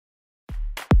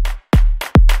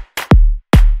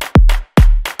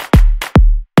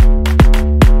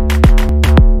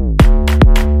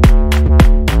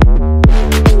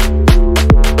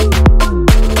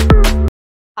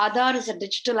Aadar is a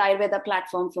digital Ayurveda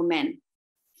platform for men,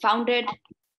 founded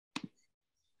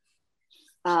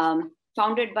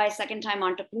by second-time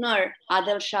entrepreneur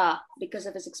Adil Shah because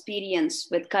of his experience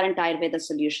with current Ayurveda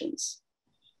solutions.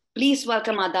 Please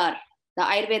welcome Aadar, the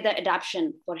Ayurveda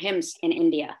adaptation for hymns in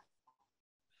India.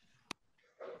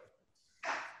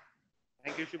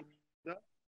 Thank you, Shubha.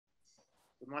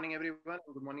 Good morning, everyone.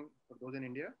 Good morning for those in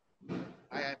India.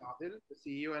 I am Adil, the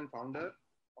CEO and founder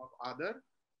of Aadar,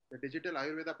 the digital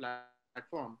Ayurveda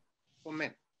platform for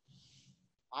men.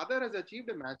 Aadar has achieved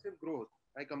a massive growth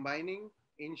by combining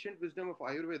ancient wisdom of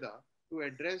Ayurveda to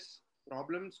address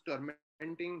problems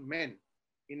tormenting men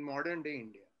in modern day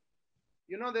India.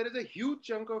 You know, there is a huge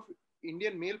chunk of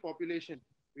Indian male population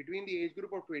between the age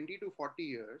group of 20 to 40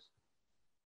 years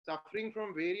suffering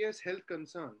from various health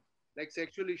concerns like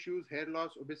sexual issues, hair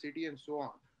loss, obesity, and so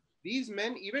on. These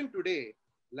men, even today,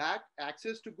 lack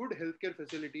access to good healthcare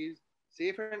facilities,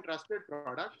 safe and trusted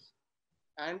products,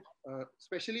 and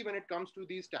especially when it comes to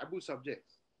these taboo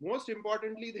subjects. Most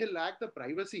importantly, they lack the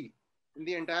privacy in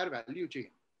the entire value chain.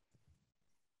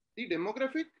 The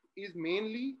demographic is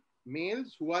mainly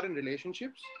males who are in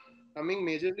relationships, coming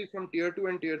majorly from tier 2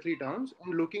 and tier 3 towns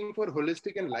and looking for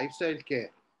holistic and lifestyle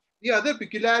care. The other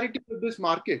peculiarity of this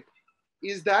market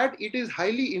is that it is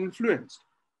highly influenced.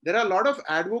 There are a lot of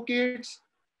advocates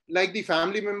like the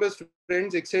family members,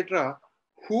 friends, etc.,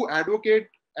 who advocate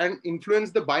and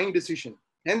influence the buying decision.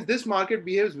 Hence, this market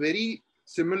behaves very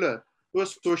similar to a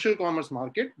social commerce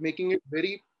market, making it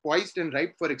very poised and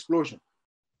ripe for explosion.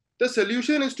 The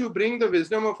solution is to bring the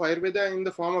wisdom of Ayurveda in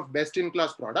the form of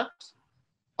best-in-class products,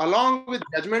 along with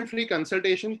judgment-free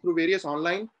consultation through various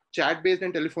online, chat-based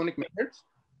and telephonic methods.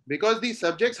 Because these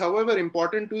subjects, however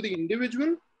important to the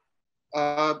individual,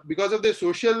 because of the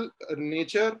social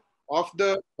nature of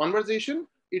the conversation,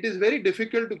 it is very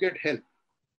difficult to get help.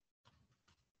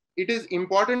 It is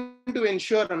important to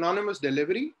ensure anonymous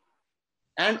delivery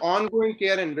and ongoing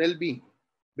care and well-being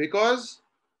because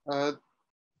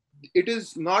it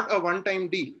is not a one-time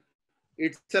deal.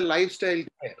 It's a lifestyle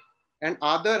care. And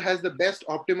Aadar has the best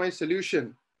optimized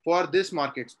solution for this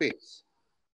market space.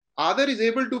 Aadar is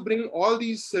able to bring all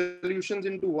these solutions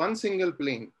into one single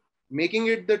plane, making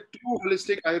it the true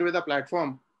holistic Ayurveda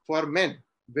platform for men,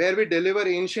 where we deliver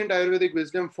ancient Ayurvedic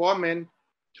wisdom for men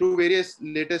through various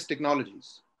latest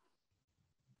technologies.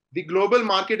 The global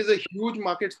market is a huge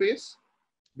market space.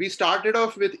 We started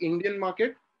off with Indian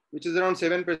market, which is around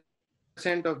 7%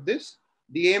 of this.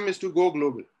 The aim is to go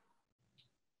global.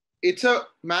 It's a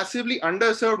massively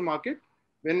underserved market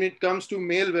when it comes to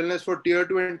male wellness for tier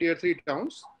 2 and tier 3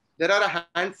 towns. There are a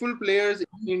handful players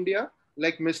in India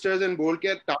like Misters and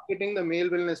Boldcare targeting the male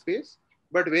wellness space,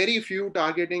 but very few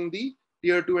targeting the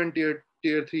tier 2 and tier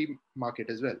 3 market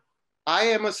as well. I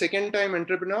am a second-time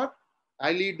entrepreneur.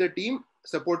 I lead the team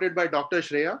supported by Dr.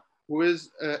 Shreya, who is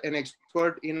an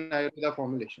expert in Ayurveda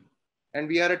formulation. And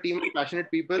we are a team of passionate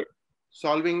people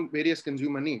solving various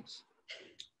consumer needs.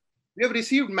 We have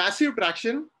received massive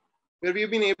traction where we've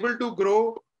been able to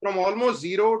grow from almost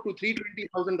zero to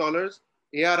 $320,000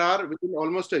 ARR within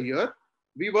almost a year.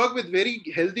 We work with very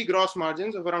healthy gross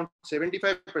margins of around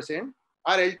 75%.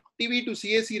 Our LTV to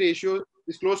CAC ratio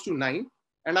is close to 9,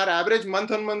 and our average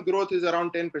month-on-month growth is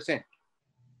around 10%.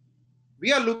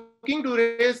 We are looking to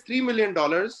raise $3 million,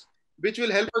 which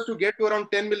will help us to get to around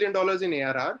 $10 million in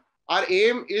ARR. Our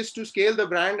aim is to scale the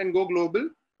brand and go global,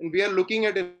 and we are looking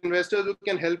at investors who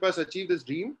can help us achieve this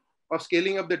dream of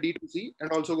scaling up the D2C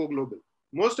and also go global.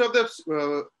 Most of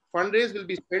the fundraise will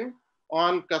be spent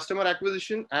on customer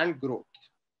acquisition and growth.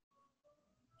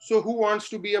 So who wants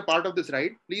to be a part of this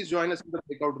ride? Please join us in the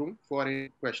breakout room for any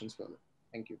questions further.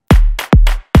 Thank you.